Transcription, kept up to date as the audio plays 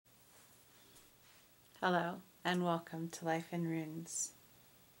Hello and welcome to Life in Runes.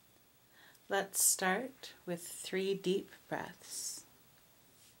 Let's start with 3 deep breaths.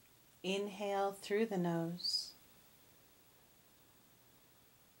 Inhale through the nose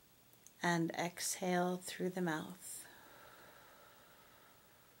and exhale through the mouth.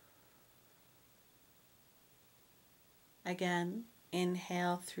 Again,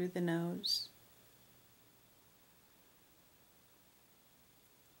 inhale through the nose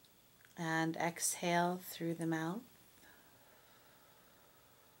and exhale through the mouth.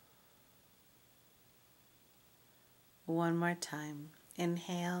 One more time.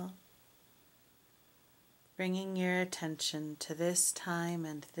 Inhale, bringing your attention to this time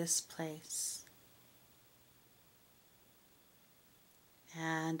and this place.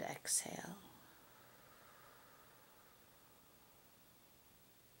 And exhale.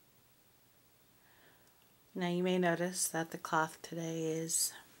 Now you may notice that the cloth today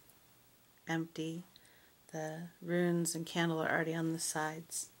is empty. The runes and candle are already on the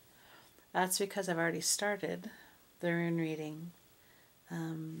sides. That's because I've already started the rune reading.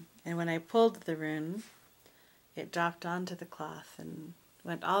 And when I pulled the rune, it dropped onto the cloth and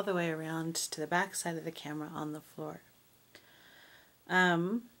went all the way around to the back side of the camera on the floor.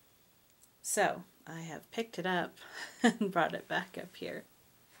 So I have picked it up and brought it back up here.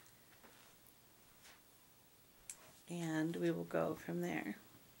 And we will go from there.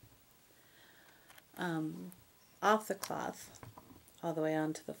 Off the cloth, all the way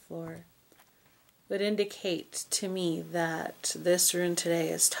onto the floor, would indicate to me that this rune today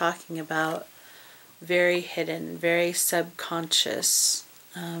is talking about very hidden, very subconscious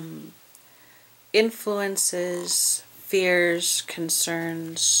influences, fears,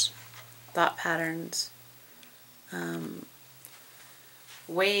 concerns, thought patterns,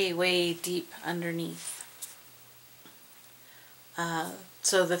 way, way deep underneath.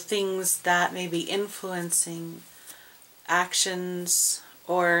 So the things that may be influencing actions,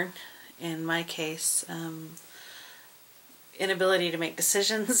 or in my case, inability to make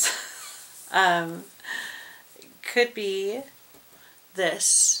decisions, could be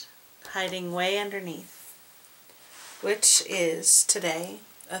this hiding way underneath, which is today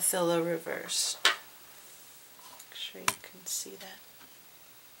Othilo reversed. Make sure you can see that.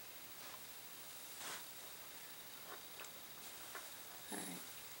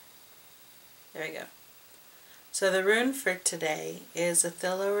 There we go. So the rune for today is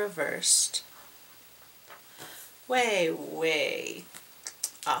Othilo reversed. Way, way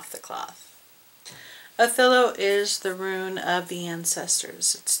off the cloth. Othilo is the rune of the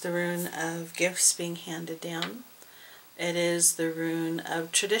ancestors. It's the rune of gifts being handed down. It is the rune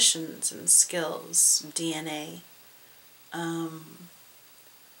of traditions and skills, DNA. And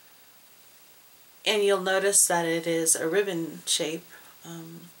you'll notice that it is a ribbon shape,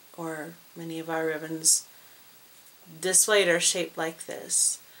 or many of our ribbons displayed are shaped like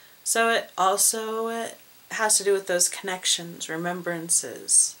this. So it also has to do with those connections,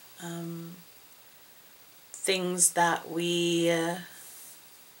 remembrances, things that we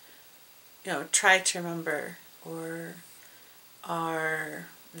try to remember or are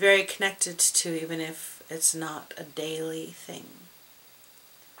very connected to, even if it's not a daily thing.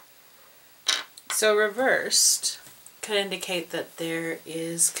 So reversed could indicate that there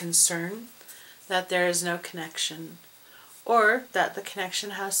is concern, that there is no connection, or that the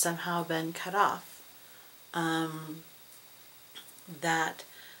connection has somehow been cut off. That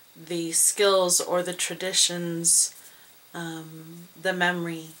the skills or the traditions, the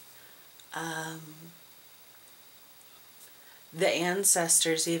memory, the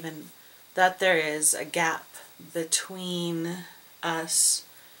ancestors even, that there is a gap between us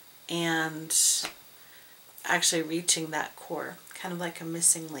and actually reaching that core, kind of like a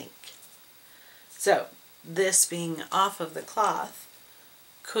missing link. So this being off of the cloth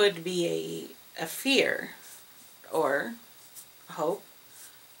could be a fear or hope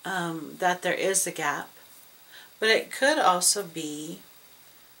that there is a gap, but it could also be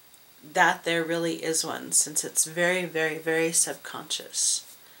that there really is one, since it's very, very, very subconscious.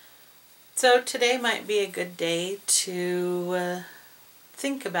 So today might be a good day to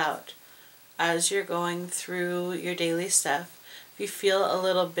think about, as you're going through your daily stuff, if you feel a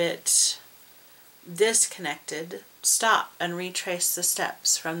little bit disconnected, stop and retrace the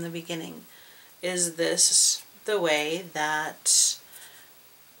steps from the beginning. Is this the way that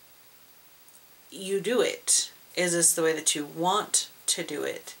you do it? Is this the way that you want to do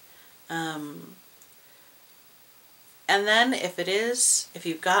it? And then if it is, if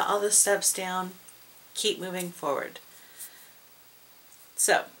you've got all the steps down, keep moving forward.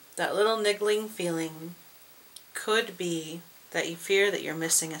 So that little niggling feeling could be that you fear that you're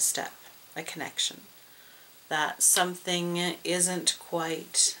missing a step, a connection. that something isn't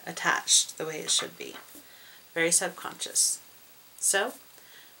quite attached the way it should be. Very subconscious. So,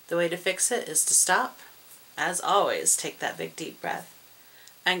 the way to fix it is to stop. As always, take that big deep breath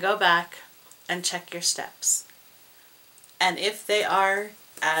and go back and check your steps. And if they are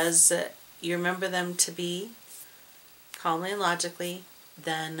as you remember them to be, calmly and logically,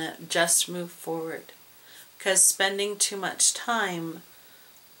 then just move forward. Because spending too much time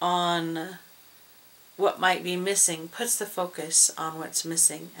on what might be missing puts the focus on what's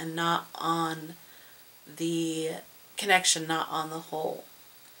missing and not on the connection, not on the whole.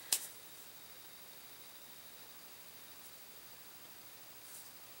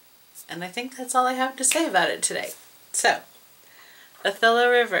 And I think that's all I have to say about it today. So,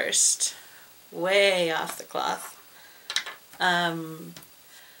 Othilo reversed, way off the cloth.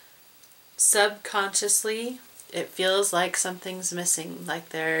 Subconsciously, it feels like something's missing, like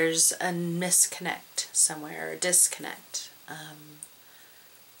there's a misconnect somewhere, or a disconnect.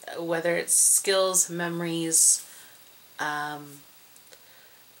 Whether it's skills, memories,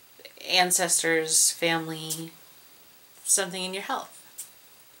 ancestors, family, something in your health.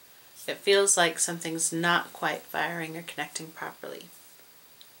 It feels like something's not quite firing or connecting properly.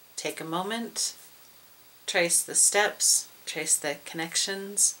 Take a moment, trace the steps, trace the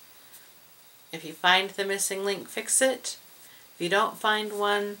connections. If you find the missing link, fix it. If you don't find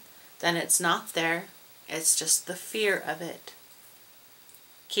one, then it's not there. It's just the fear of it.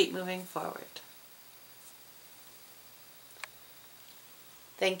 Keep moving forward.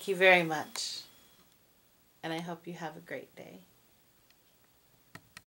 Thank you very much, and I hope you have a great day.